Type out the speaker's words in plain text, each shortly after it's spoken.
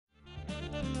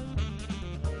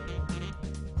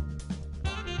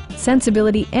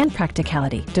Sensibility and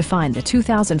practicality define the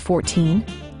 2014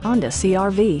 Honda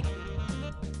CR-V.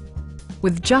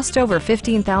 With just over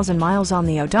 15,000 miles on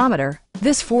the odometer,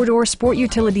 this four-door sport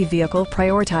utility vehicle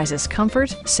prioritizes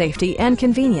comfort, safety, and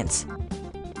convenience.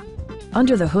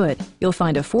 Under the hood, you'll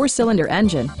find a four-cylinder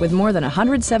engine with more than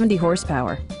 170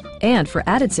 horsepower. And for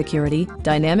added security,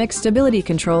 dynamic stability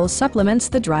control supplements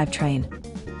the drivetrain.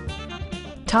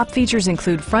 Top features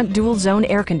include front dual-zone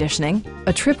air conditioning,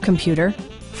 a trip computer,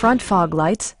 front fog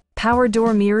lights, power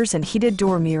door mirrors and heated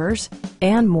door mirrors,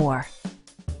 and more.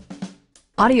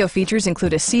 Audio features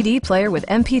include a CD player with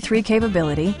MP3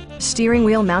 capability, steering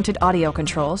wheel mounted audio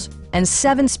controls, and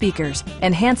 7 speakers,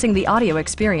 enhancing the audio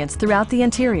experience throughout the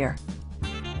interior.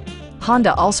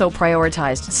 Honda also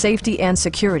prioritized safety and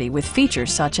security with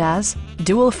features such as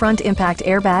dual front impact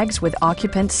airbags with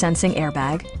occupant sensing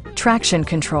airbag, traction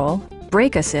control,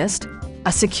 brake assist,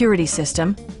 a security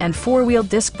system, and 4-wheel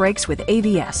disc brakes with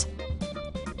ABS.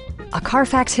 A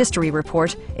Carfax history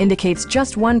report indicates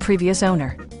just one previous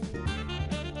owner.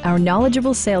 Our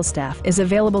knowledgeable sales staff is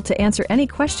available to answer any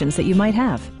questions that you might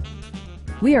have.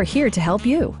 We are here to help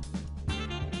you.